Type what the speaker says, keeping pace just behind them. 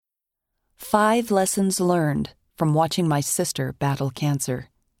5 Lessons Learned from Watching My Sister Battle Cancer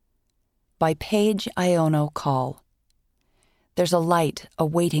by Paige Iono Call. There's a light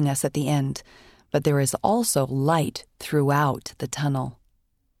awaiting us at the end, but there is also light throughout the tunnel.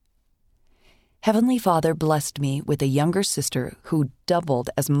 Heavenly Father blessed me with a younger sister who doubled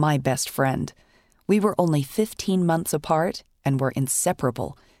as my best friend. We were only 15 months apart and were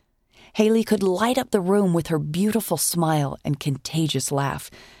inseparable. Haley could light up the room with her beautiful smile and contagious laugh.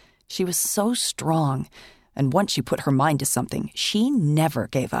 She was so strong, and once she put her mind to something, she never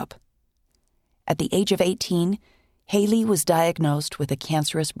gave up. At the age of 18, Haley was diagnosed with a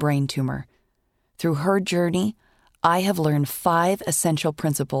cancerous brain tumor. Through her journey, I have learned 5 essential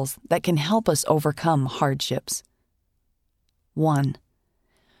principles that can help us overcome hardships. 1.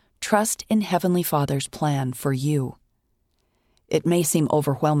 Trust in Heavenly Father's plan for you. It may seem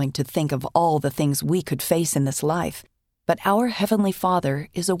overwhelming to think of all the things we could face in this life, but our Heavenly Father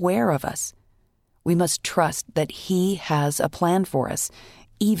is aware of us. We must trust that He has a plan for us,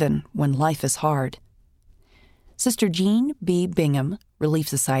 even when life is hard. Sister Jean B. Bingham, Relief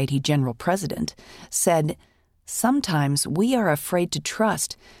Society General President, said, "Sometimes we are afraid to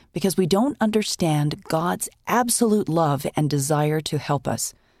trust because we don't understand God's absolute love and desire to help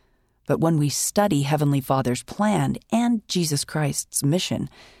us. But when we study Heavenly Father's plan and Jesus Christ's mission,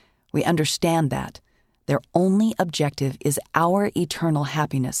 we understand that their only objective is our eternal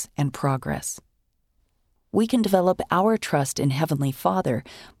happiness and progress. We can develop our trust in Heavenly Father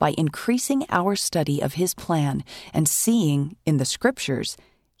by increasing our study of His plan and seeing, in the Scriptures,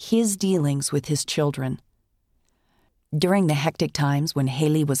 His dealings with His children. During the hectic times when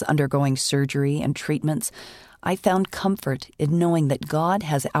Haley was undergoing surgery and treatments, I found comfort in knowing that God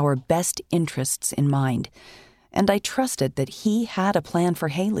has our best interests in mind, and I trusted that He had a plan for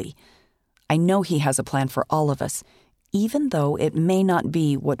Haley. I know He has a plan for all of us, even though it may not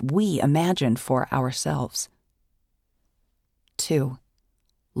be what we imagine for ourselves. 2.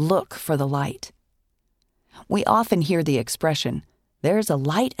 Look for the light. We often hear the expression, "There's a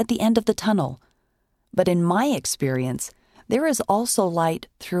light at the end of the tunnel." But in my experience, there is also light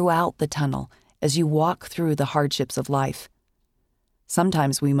throughout the tunnel as you walk through the hardships of life.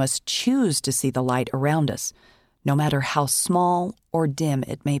 Sometimes we must choose to see the light around us, no matter how small or dim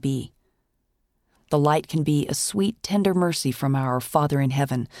it may be. The light can be a sweet, tender mercy from our Father in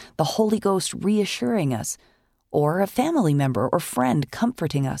heaven, the Holy Ghost reassuring us, or a family member or friend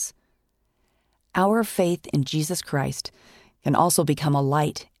comforting us. Our faith in Jesus Christ can also become a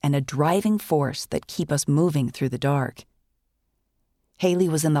light and a driving force that keep us moving through the dark. Haley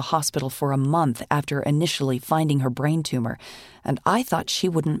was in the hospital for a month after initially finding her brain tumor, and I thought she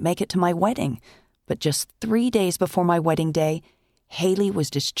wouldn't make it to my wedding. But just 3 days before my wedding day, Haley was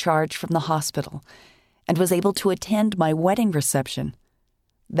discharged from the hospital and was able to attend my wedding reception.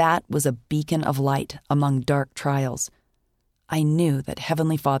 That was a beacon of light among dark trials. I knew that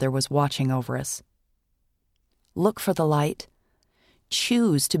Heavenly Father was watching over us. Look for the light.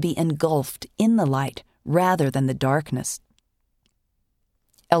 Choose to be engulfed in the light rather than the darkness.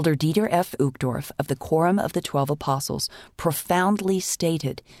 Elder Dieter F. Uchtdorf of the Quorum of the 12 Apostles profoundly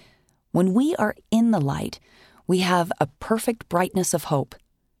stated, "When we are in the light, we have a perfect brightness of hope."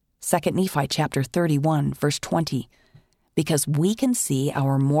 2 Nephi chapter 31, verse 20, because we can see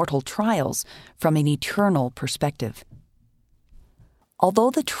our mortal trials from an eternal perspective.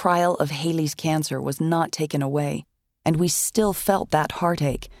 Although the trial of Haley's cancer was not taken away, and we still felt that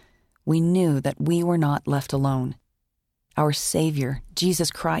heartache, we knew that we were not left alone. Our Savior,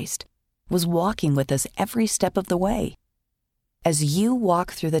 Jesus Christ, was walking with us every step of the way. As you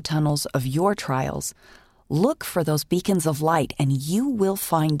walk through the tunnels of your trials, look for those beacons of light and you will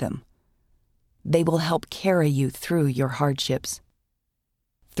find them. They will help carry you through your hardships.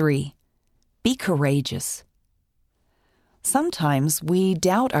 3. Be courageous. Sometimes we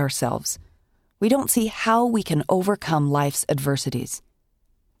doubt ourselves. We don't see how we can overcome life's adversities.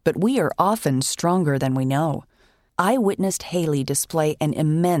 But we are often stronger than we know. I witnessed Haley display an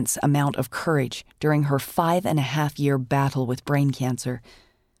immense amount of courage during her 5.5-year battle with brain cancer.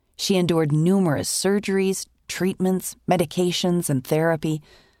 She endured numerous surgeries, treatments, medications, and therapy.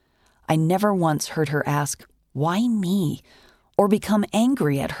 I never once heard her ask, "Why me?" or become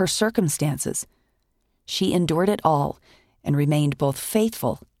angry at her circumstances. She endured it all and remained both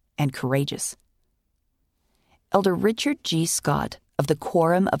faithful and courageous. Elder Richard G. Scott of the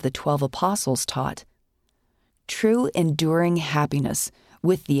Quorum of the 12 Apostles taught, "True enduring happiness,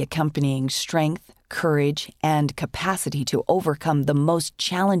 with the accompanying strength, courage, and capacity to overcome the most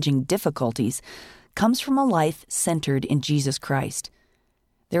challenging difficulties, comes from a life centered in Jesus Christ.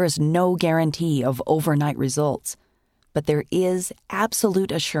 There is no guarantee of overnight results, but there is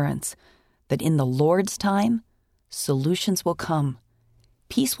absolute assurance that in the Lord's time, solutions will come,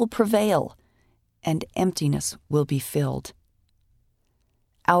 peace will prevail, and emptiness will be filled.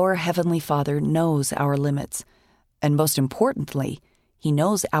 Our Heavenly Father knows our limits, and most importantly, He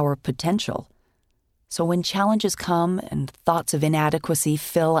knows our potential. So when challenges come and thoughts of inadequacy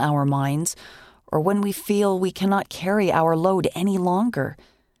fill our minds, or when we feel we cannot carry our load any longer,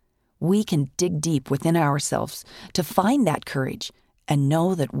 we can dig deep within ourselves to find that courage and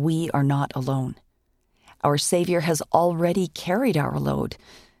know that we are not alone. Our Savior has already carried our load,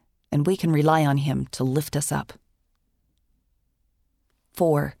 and we can rely on Him to lift us up.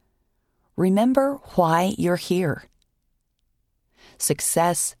 4. Remember why you're here.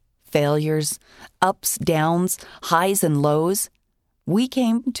 Success, failures, ups, downs, highs and lows. We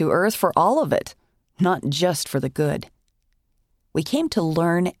came to earth for all of it, not just for the good. We came to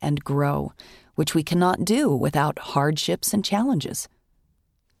learn and grow, which we cannot do without hardships and challenges.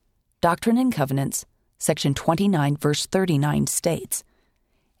 Doctrine and Covenants, section 29, verse 39 states,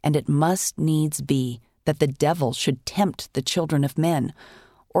 "And it must needs be that the devil should tempt the children of men,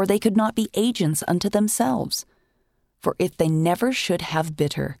 or they could not be agents unto themselves. For if they never should have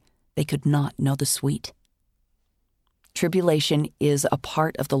bitter, they could not know the sweet." Tribulation is a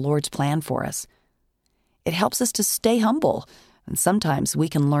part of the Lord's plan for us. It helps us to stay humble, and sometimes we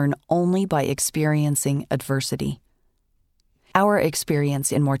can learn only by experiencing adversity. Our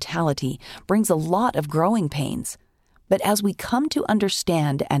experience in mortality brings a lot of growing pains, but as we come to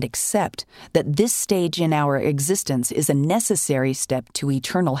understand and accept that this stage in our existence is a necessary step to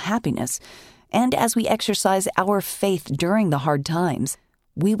eternal happiness, and as we exercise our faith during the hard times,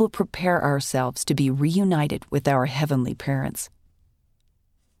 we will prepare ourselves to be reunited with our heavenly parents.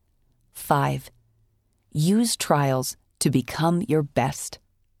 5. Use trials to become your best.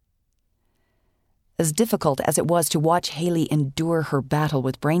 As difficult as it was to watch Haley endure her battle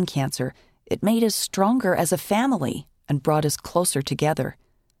with brain cancer, it made us stronger as a family and brought us closer together.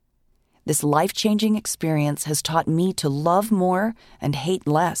 This life-changing experience has taught me to love more and hate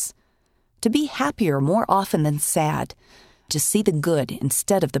less, to be happier more often than sad, to see the good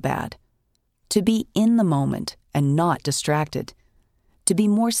instead of the bad, to be in the moment and not distracted, to be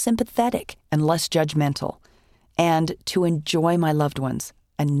more sympathetic and less judgmental, and to enjoy my loved ones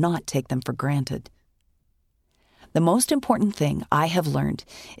and not take them for granted. The most important thing I have learned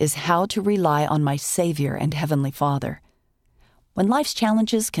is how to rely on my Savior and Heavenly Father. When life's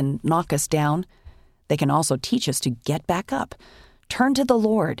challenges can knock us down, they can also teach us to get back up, turn to the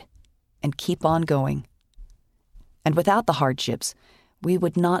Lord, and keep on going. And without the hardships, we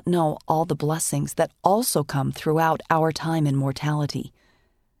would not know all the blessings that also come throughout our time in mortality.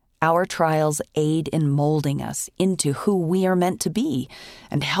 Our trials aid in molding us into who we are meant to be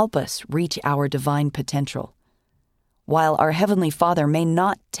and help us reach our divine potential. While our Heavenly Father may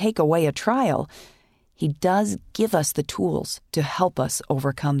not take away a trial, He does give us the tools to help us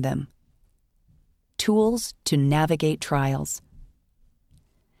overcome them. Tools to navigate trials.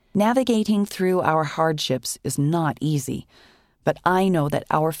 Navigating through our hardships is not easy, but I know that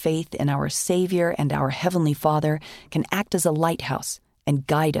our faith in our Savior and our Heavenly Father can act as a lighthouse and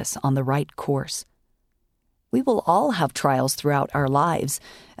guide us on the right course. We will all have trials throughout our lives,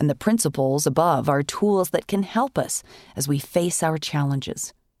 and the principles above are tools that can help us as we face our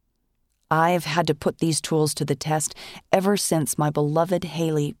challenges. I've had to put these tools to the test ever since my beloved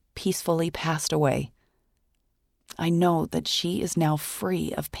Haley peacefully passed away. I know that she is now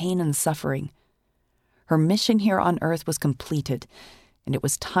free of pain and suffering. Her mission here on earth was completed, and it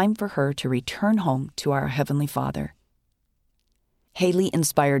was time for her to return home to our Heavenly Father. Haley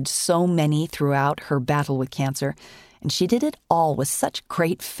inspired so many throughout her battle with cancer, and she did it all with such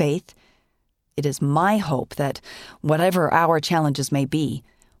great faith. It is my hope that, whatever our challenges may be,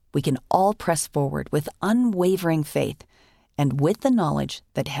 we can all press forward with unwavering faith and with the knowledge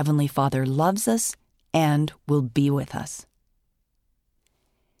that Heavenly Father loves us and will be with us.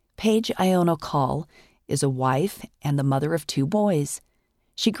 Paige Iono Call is a wife and the mother of 2 boys.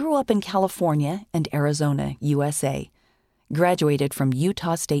 She grew up in California and Arizona, USA, graduated from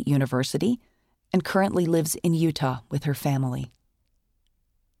Utah State University, and currently lives in Utah with her family.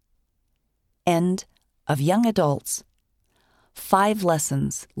 End of Young Adults. 5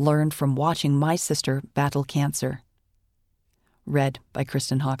 Lessons Learned from Watching My Sister Battle Cancer. Read by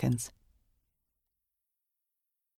Kristen Hawkins.